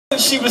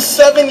since she was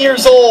 7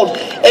 years old,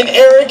 and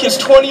Eric is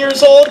 20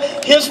 years old.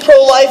 His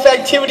pro-life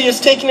activity has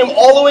taken him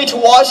all the way to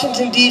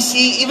Washington,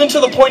 D.C., even to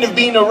the point of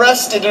being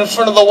arrested in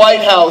front of the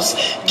White House.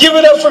 Give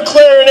it up for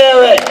Claire and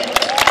Eric.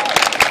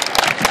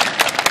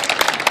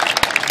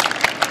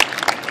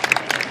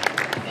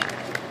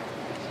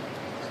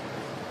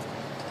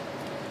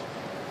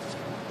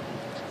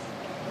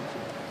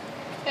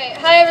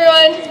 Hi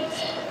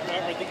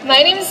everyone,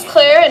 my name is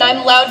Claire and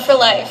I'm Loud for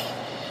Life.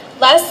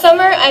 Last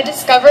summer I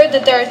discovered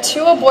that there are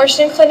 2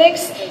 abortion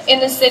clinics in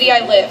the city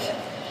I live.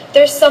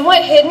 They're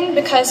somewhat hidden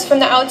because from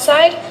the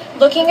outside,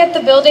 looking at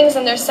the buildings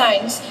and their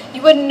signs,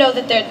 you wouldn't know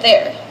that they're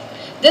there.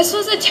 This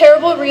was a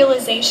terrible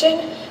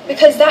realization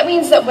because that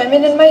means that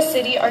women in my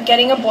city are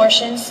getting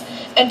abortions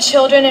and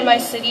children in my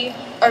city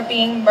are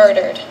being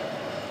murdered.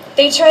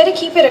 They try to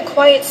keep it a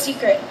quiet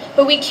secret,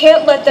 but we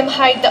can't let them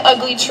hide the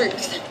ugly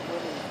truth.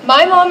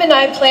 My mom and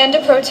I plan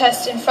to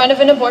protest in front of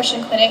an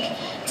abortion clinic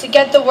to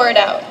get the word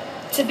out,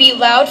 to be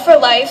loud for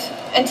life,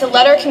 and to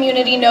let our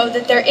community know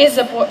that there is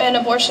an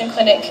abortion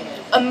clinic,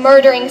 a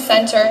murdering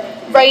center,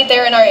 right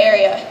there in our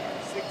area.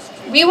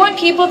 We want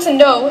people to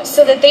know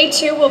so that they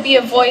too will be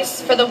a voice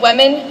for the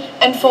women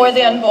and for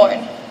the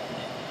unborn.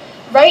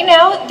 Right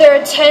now, there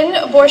are 10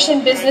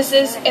 abortion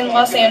businesses in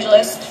Los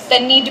Angeles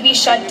that need to be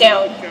shut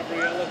down.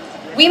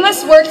 We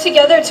must work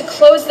together to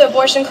close the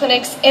abortion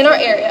clinics in our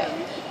area.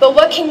 But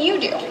what can you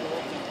do?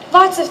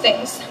 Lots of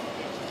things.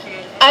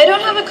 I don't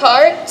have a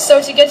car,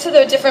 so to get to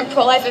the different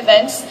pro-life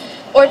events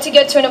or to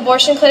get to an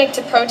abortion clinic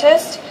to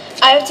protest,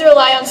 I have to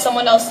rely on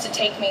someone else to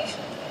take me.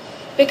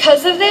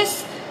 Because of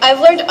this, I've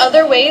learned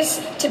other ways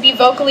to be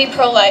vocally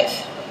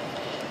pro-life.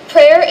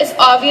 Prayer is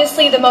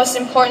obviously the most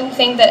important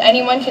thing that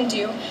anyone can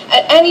do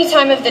at any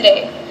time of the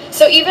day.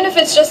 So even if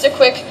it's just a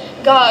quick,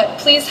 "God,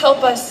 please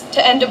help us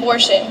to end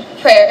abortion,"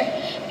 prayer,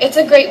 it's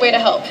a great way to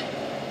help.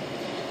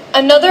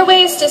 Another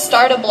way is to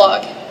start a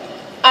blog.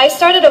 I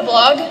started a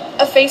blog,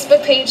 a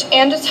Facebook page,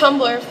 and a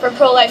Tumblr for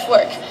pro-life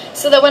work,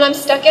 so that when I'm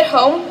stuck at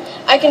home,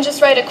 I can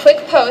just write a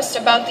quick post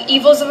about the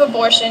evils of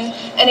abortion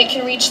and it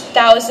can reach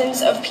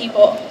thousands of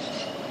people.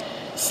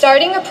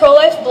 Starting a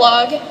pro-life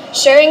blog,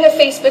 sharing a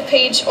Facebook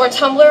page or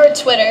Tumblr or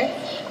Twitter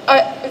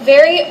are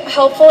very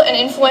helpful and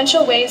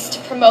influential ways to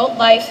promote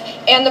life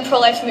and the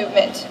pro-life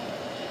movement.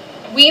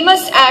 We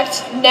must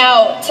act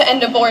now to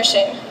end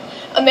abortion.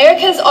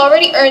 America has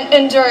already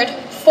endured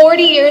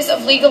 40 years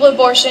of legal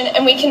abortion,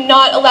 and we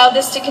cannot allow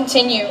this to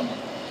continue.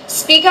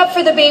 Speak up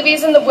for the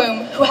babies in the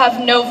womb who have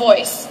no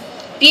voice.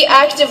 Be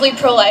actively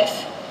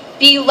pro-life.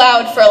 Be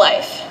loud for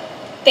life.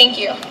 Thank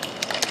you.